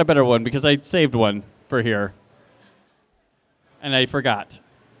what? I got a better one because I saved one for here. And I forgot.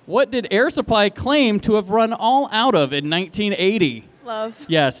 What did Air Supply claim to have run all out of in 1980? Love.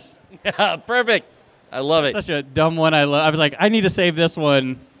 Yes. Yeah, perfect. I love it. Such a dumb one. I was like, I need to save this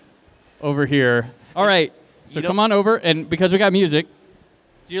one over here. All right. So come on over, and because we got music,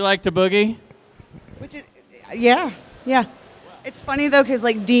 do you like to boogie? Yeah. It's funny though, because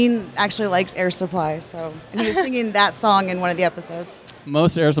like Dean actually likes Air Supply, and he was singing that song in one of the episodes.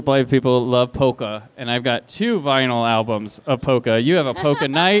 Most Air Supply people love polka, and I've got 2 vinyl albums of polka. You have a polka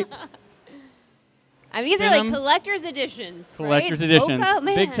night. I mean, these are like collector's editions. Collector's right? editions. Polka,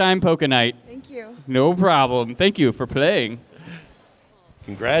 man. Big time polka night. Thank you. No problem. Thank you for playing.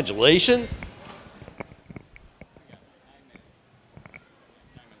 Congratulations.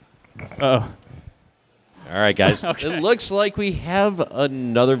 Oh. All right, guys. Okay. It looks like we have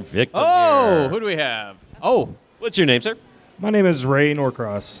another victim Oh, here. who do we have? Oh. What's your name, sir? My name is Ray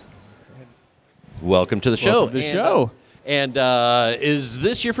Norcross. Welcome to the show. Welcome to the show. And is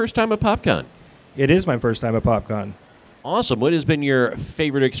this your first time at PopCon? It is my first time at PopCon. Awesome. What has been your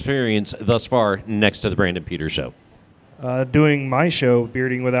favorite experience thus far next to the Brandon Peters Show? Doing my show,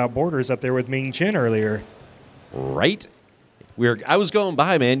 Bearding Without Borders, up there with Ming Chin earlier. Right. I was going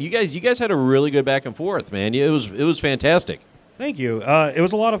by, man. You guys had a really good back and forth, man. It was fantastic. Thank you. It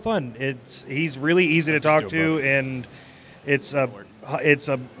was a lot of fun. He's really easy to talk to, and it's a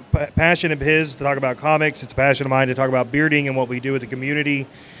passion of his to talk about comics. It's a passion of mine to talk about bearding and what we do with the community.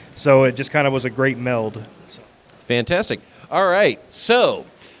 So it just kind of was a great meld. So. Fantastic. All right. So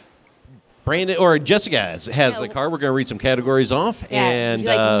Brandon or Jessica has the card. We're going to read some categories off. Yeah. And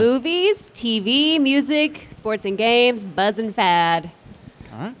Would you like movies, TV, music, sports and games, buzz and fad?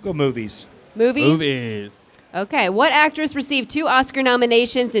 All right. Go movies. Movies? Okay. What actress received 2 Oscar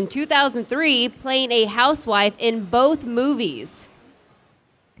nominations in 2003 playing a housewife in both movies?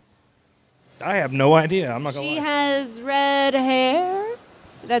 I have no idea. I'm not going to She lie. has red hair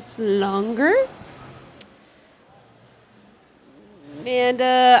that's longer. And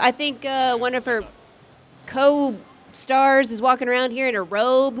I think one of her stars is walking around here in a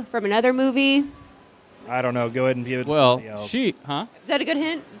robe from another movie? I don't know. Go ahead and give it to Well, somebody else. she, Is that a good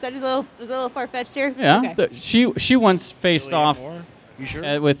hint? Is that just a little far-fetched here? yeah, Okay. she once faced Julianne off Moore? You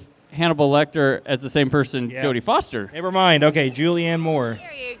sure? with Hannibal Lecter as the same person, Yeah. Jodie Foster. Never mind. Okay, Julianne Moore.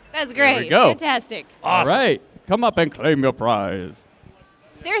 That's great. There we go. Fantastic. All right, come up and claim your prize.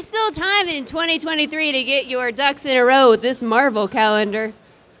 There's still time in 2023 to get your ducks in a row with this Marvel calendar.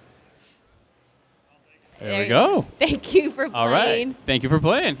 There we go. Thank you for playing. All right, thank you for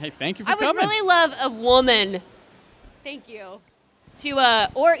playing. Hey, thank you for I would coming. really love a woman. Thank you. To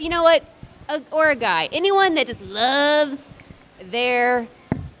or you know what, or a guy, anyone that just loves their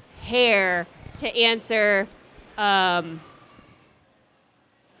hair to answer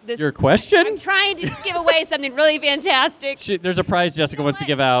this. Your question? I'm trying to just give away something really fantastic. There's a prize Jessica wants to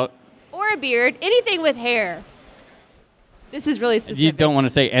give out. Or a beard, anything with hair. This is really specific. You don't want to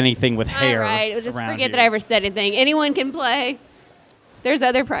say anything with hair. All right, just around forget you. that I ever said anything. Anyone can play. There's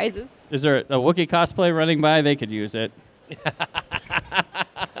other prizes. Is there a Wookiee cosplay running by? They could use it.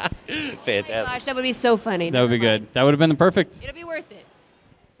 Fantastic. Gosh, that would be so funny. That would be good. That would have been the perfect. It'll be worth it.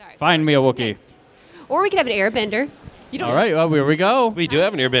 Sorry. Find me a Wookiee. Or we could have an airbender. You don't All right, well, here we go. We do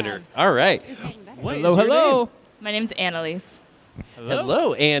have an airbender. All right. What is Hello, your hello. name? My name's Annalise.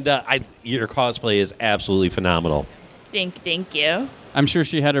 Hello. And your cosplay is absolutely phenomenal. Thank you. I'm sure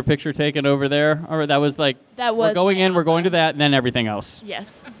she had her picture taken over there. Or that was like, That we're was going in, we're going to that, and then everything else.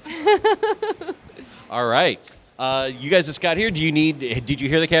 Yes. All right. You guys just got here. Did you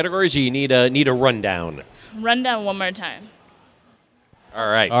hear the categories? Do you need a rundown? Run down one more time. All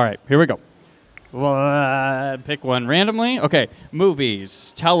right. All right, here we go. Pick one randomly. Okay,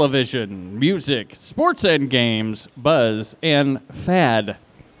 movies, television, music, sports and games, buzz, and fad.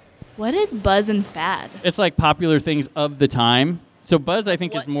 What is buzz and fad? It's like popular things of the time. So buzz, I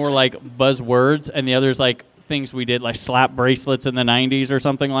think, is more like buzzwords, and the other's like things we did, like slap bracelets in the 90s or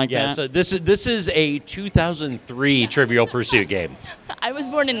something like Yeah, that. so this is a 2003 Trivial Pursuit game. I was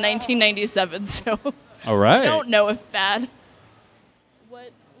born in 1997, so All right. I don't know if fad.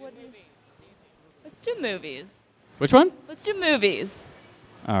 Let's do movies. Which one? Let's do movies.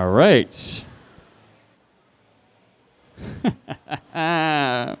 All right.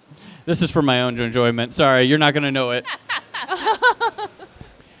 This is for my own enjoyment. Sorry, you're not going to know it.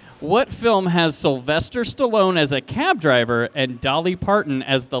 What film has Sylvester Stallone as a cab driver and Dolly Parton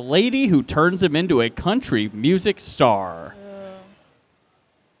as the lady who turns him into a country music star?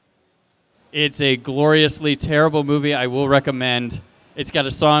 It's a gloriously terrible movie. I will recommend. It's got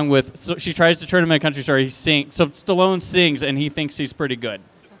a song with. So she tries to turn him into a country star. So Stallone sings, and he thinks he's pretty good.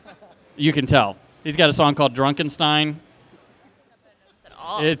 You can tell. He's got a song called Drunkenstein.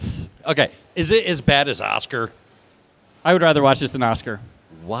 It's okay. Is it as bad as Oscar? I would rather watch this than Oscar.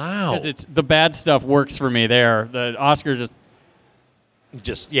 Wow. Because it's the bad stuff works for me there. The Oscar just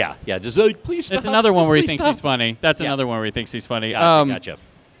Just please stop. It's another one Just where he please thinks stop. he's funny. That's another one where he thinks he's funny. Gotcha.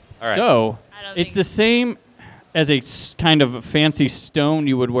 All right. So it's the same as a kind of fancy stone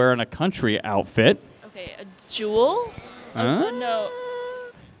you would wear in a country outfit. Okay, a jewel? Huh? No.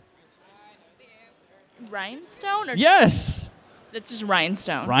 Rhinestone? Or Yes. That's just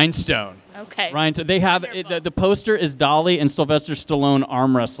rhinestone. Rhinestone. Okay. Rhinestone. They have the poster is Dolly and Sylvester Stallone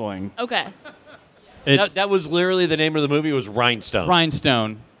arm wrestling. Okay. That was literally the name of the movie. Was Rhinestone.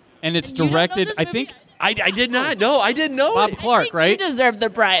 Rhinestone, and it's directed. I think. I did not know. I didn't know. Bob Clark, right? You deserve the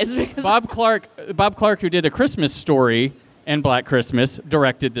prize because Bob Clark, who did A Christmas Story and Black Christmas,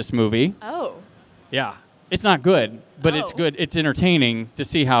 directed this movie. Oh. Yeah, it's not good, but it's good. It's entertaining to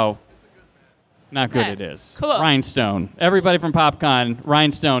see how not good Okay. it is. Cool. Rhinestone. Everybody from PopCon,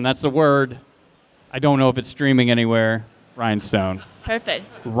 Rhinestone. That's the word. I don't know if it's streaming anywhere. Rhinestone. Perfect.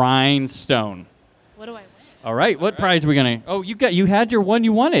 Rhinestone. What do I win? All right, what prize are we gonna? Oh, you had your one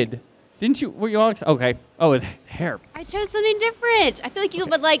you wanted, didn't you? Were you all okay? Oh, it's hair. I chose something different. I feel like you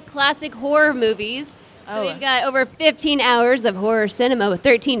would like classic horror movies. So we've got over 15 hours of horror cinema with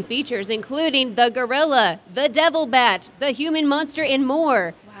 13 features, including The Gorilla, The Devil Bat, The Human Monster, and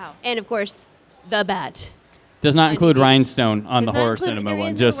more. Wow. And, of course, The Bat. Does not include Rhinestone on the Does not horror include- cinema there one.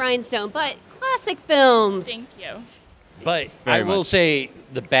 is Just no Rhinestone, but classic films. Thank you. But Very I will much. say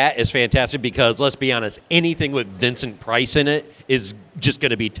the Bat is fantastic because let's be honest, anything with Vincent Price in it is just going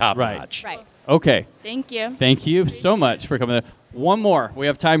to be top notch. Right. okay. Thank you. Thank you so much for coming. One more. We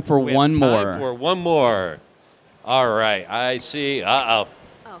have time for We have one time more. for one more. All right. I see. Uh-oh.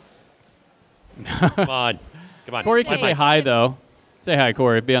 Come on. Come on. Corey can say hi though. Say hi,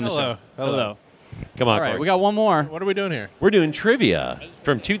 Corey. Be on the Hello. show. Hello. Come on, All right, Corey. we got one more. What are we doing here? We're doing trivia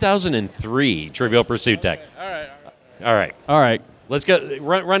from 2003 Trivial Pursuit deck. All right. All right. All right. Let's go.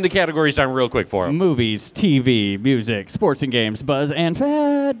 Run the categories down real quick for him. Movies, TV, music, sports and games, buzz, and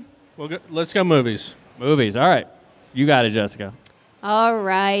fad. Let's go movies. Movies. All right. You got it, Jessica. All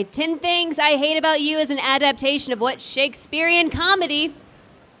right. 10 Things I Hate About You is an adaptation of what Shakespearean comedy?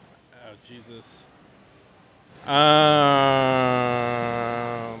 Oh, Jesus. I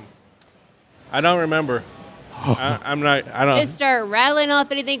don't remember. I'm not. I don't. Just start rattling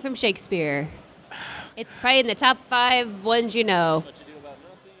off anything from Shakespeare. It's probably in the top 5 ones you know.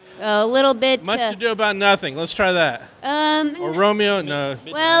 A little bit. Much to do about nothing. Let's try that. Or Romeo? No.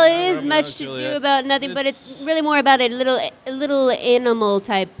 Well, it is Romeo much to Juliet. do about nothing, but it's really more about a little animal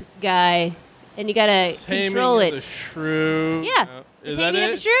type guy, and you gotta control Taming it. of the Shrew. Yeah, Is the that Taming of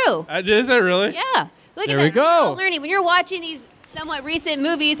it? the Shrew. Is that really? Yeah. Look There at we that. go. You're learning when you're watching these somewhat recent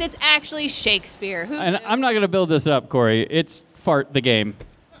movies. It's actually Shakespeare. Who And knew? I'm not going to build this up, Corey. It's Fart the Game.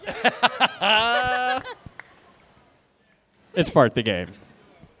 It's Fart the Game.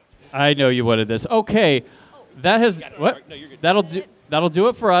 I know you wanted this. Okay, that has what? That'll do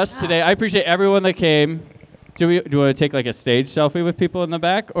it for us today. I appreciate everyone that came. Do you want to take like a stage selfie with people in the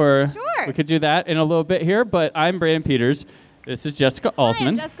back, or Sure. we could do that in a little bit here? But I'm Brandon Peters. This is Jessica I am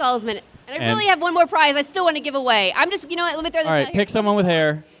Alsman. Jessica Alsman. And I And- really have one more prize I still want to give away. I'm just, you know what, let me throw this All out right, here. pick someone with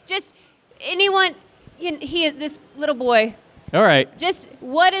hair. Just anyone, this little boy. All right. Just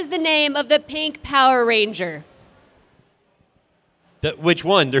what is the name of the pink Power Ranger? Which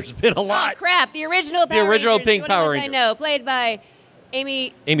one? There's been a Oh, lot. crap. The original Power original Rangers, pink one of the Power ones Ranger. I know, played by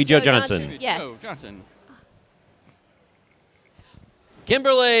Amy Jo Johnson. Yes. Jo Johnson.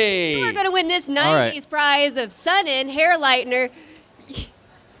 Kimberly. We're going to win this 90s All right. prize of Sun In Hair Lightener.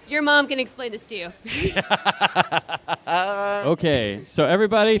 Your mom can explain this to you. Okay, so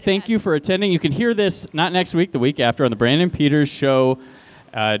everybody, thank you for attending. You can hear this not next week, the week after on the Brandon Peters Show.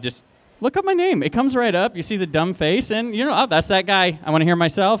 Just look up my name. It comes right up. You see the dumb face, and you know, oh, that's that guy. I want to hear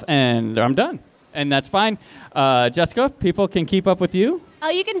myself, and I'm done. And that's fine. Jessica, people can keep up with you.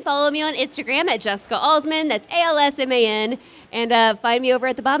 You can follow me on Instagram at Jessica Alsman. That's ALSMAN. And find me over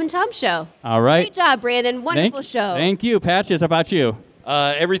at the Bob and Tom Show. All right. Great job, Brandon. Wonderful show. Thank you. Patches, how about you?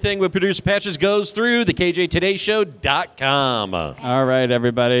 Everything with producer Patches goes through the KJTodayShow.com. All right,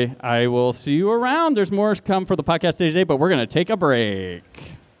 everybody. I will see you around. There's more to come for the podcast today, but we're going to take a break.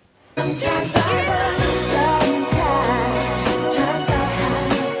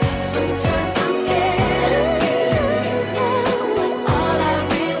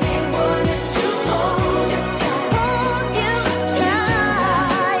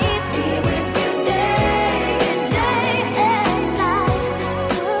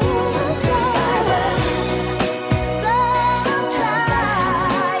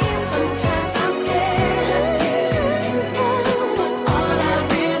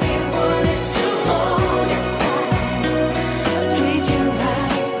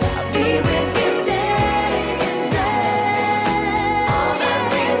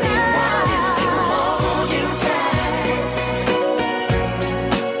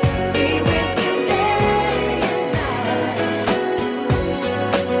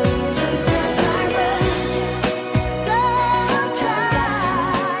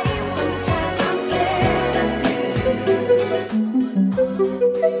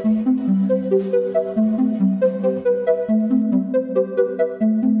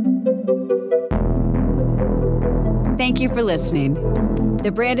 Thank you for listening.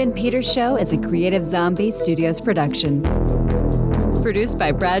 The Brandon Peters Show is a Creative Zombie Studios production. Produced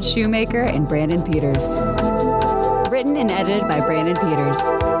by Brad Shoemaker and Brandon Peters. Written and edited by Brandon Peters.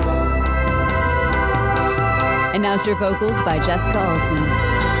 Announcer vocals by Jessica Alsman.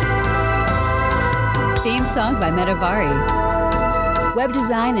 Theme song by Metavari. Web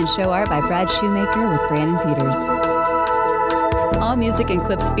design and show art by Brad Shoemaker with Brandon Peters. All music and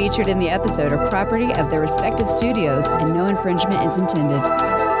clips featured in the episode are property of their respective studios and no infringement is intended.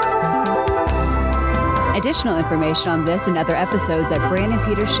 Additional information on this and other episodes at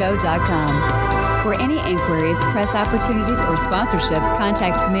BrandonPetersShow.com. For any inquiries, press opportunities, or sponsorship,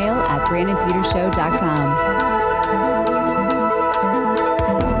 contact mail at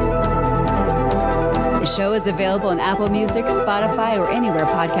BrandonPetersShow.com. The show is available on Apple Music, Spotify, or anywhere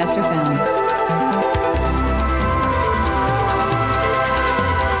podcasts are found.